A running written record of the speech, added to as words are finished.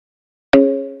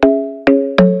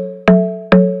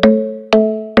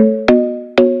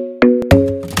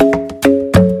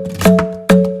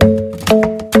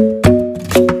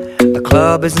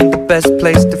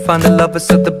find a lover,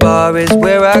 so the bar is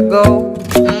where I go.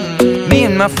 Me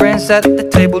and my friends sat at the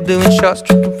table doing shots,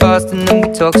 tripping fast, and then we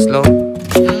talk slow.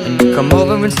 And you come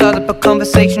over and start up a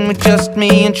conversation with just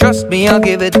me, and trust me, I'll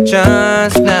give it a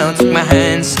chance. Now take my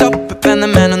hand, stop it, and the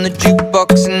man on the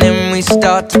jukebox, and then we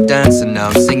start to dance. And now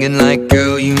I'm singing like,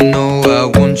 girl, you know I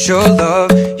want your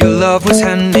love. Your love was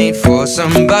handmade for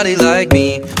somebody like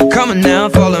me. Come on now,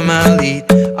 follow my lead.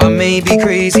 I may be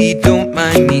crazy, don't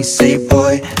mind me. Say,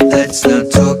 boy, let's not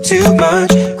talk too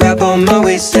much. Grab on my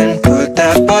waist and put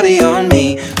that body on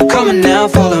me. Come on now,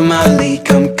 follow my lead.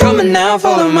 Come on now,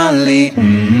 follow my lead.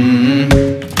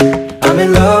 I'm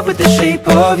in love with the shape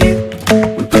of you.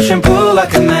 We push and pull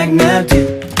like a magnet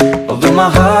do. Although my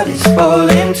heart is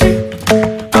falling too.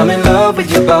 I'm in love with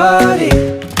your body.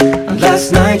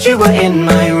 Last night you were in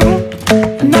my room,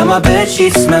 and now my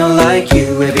bedsheets smell like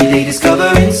you. Every day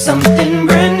discovering something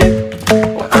brand new.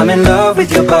 Well, I'm in love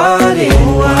with your body.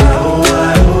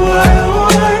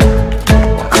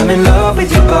 I'm in love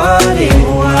with your body.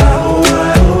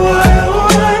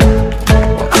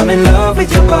 I'm in love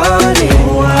with your body.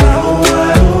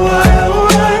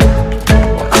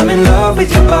 I'm in love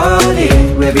with your body.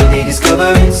 Every day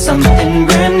discovering something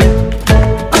brand new.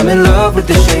 I'm in love with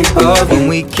the shape of you. When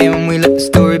we came, we let the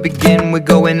story begin. We're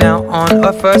going out on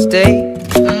our first date.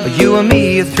 You and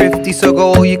me are thrifty, so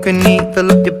go all you can eat.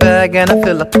 Fill up your bag and I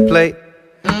fill up the plate.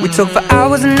 We talk for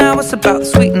hours and hours about the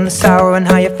sweet and the sour, and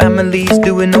how your family's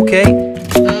doing okay.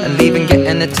 And leaving,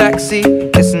 getting a taxi,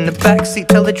 kissing the backseat,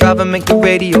 tell the driver make the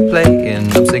radio play.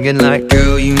 And I'm singing like,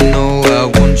 girl, you know I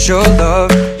want your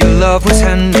love. Your love was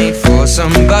handmade for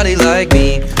somebody like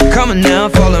me. Come on now,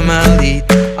 follow my lead.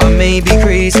 I may be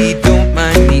crazy, don't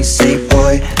mind me. Say,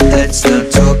 boy, let's not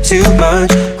talk too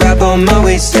much. Grab on my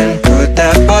waist and put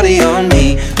that body on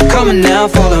me. Come on now,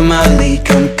 follow my lead.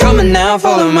 Come on now,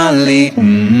 follow my lead.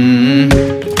 I'm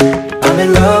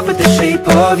in love with the shape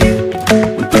of you.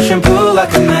 We push and pull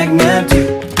like a magnet do.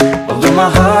 Although my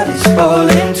heart is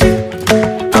falling too.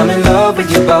 I'm in love with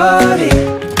your body.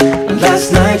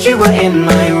 Last night you were in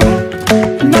my room,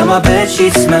 and now my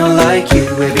bedsheets smell like you.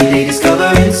 Every day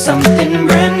discovering something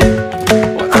brand new.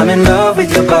 Well, I'm in love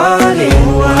with your body.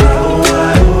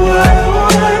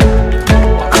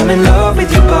 I'm in love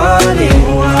with your body.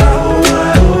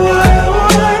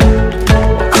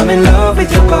 I'm in love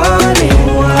with your body.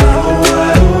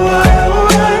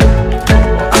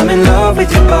 I'm in love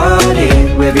with your body.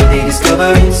 Every day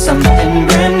discovering something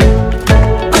brand new.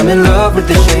 I'm in love with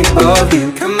the shape of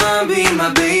you. Come on, be my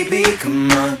baby,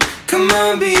 come on. Come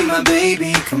on, be my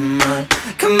baby, come on.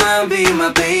 Come on, be my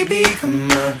baby,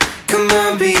 come on. Come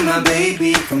on, be my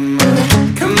baby, come on.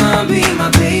 Come on, be my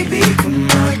baby, come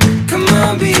on. Come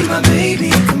on, be my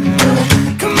baby, come on.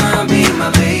 Come on, be my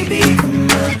baby, come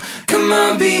on. Come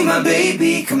on, be my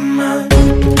baby, come on.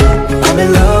 I'm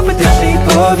in love with the shape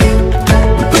of you.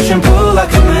 We push and pull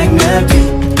like a magnet do.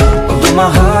 Although my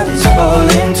heart is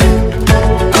falling too.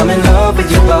 I'm in love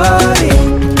with your body.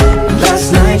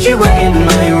 Last night you were in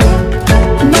my room,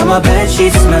 and now my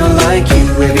bedsheets smell like you.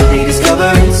 Every day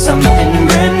discovering something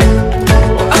brand new.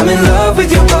 I'm in love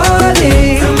with your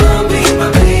body. Come on, be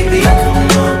my baby, come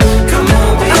on. Come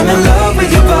on, be I'm in love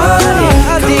with your body.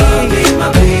 Come on, be my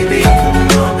baby,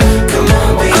 come on. Come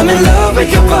on, be I'm in love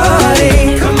with your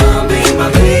body. Come on, be my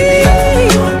baby,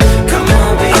 come on. Come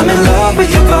on, be I'm in love with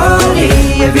your body.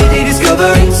 Every day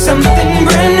discovering something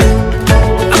brand new.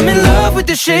 I'm in love with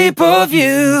the shape of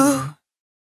you.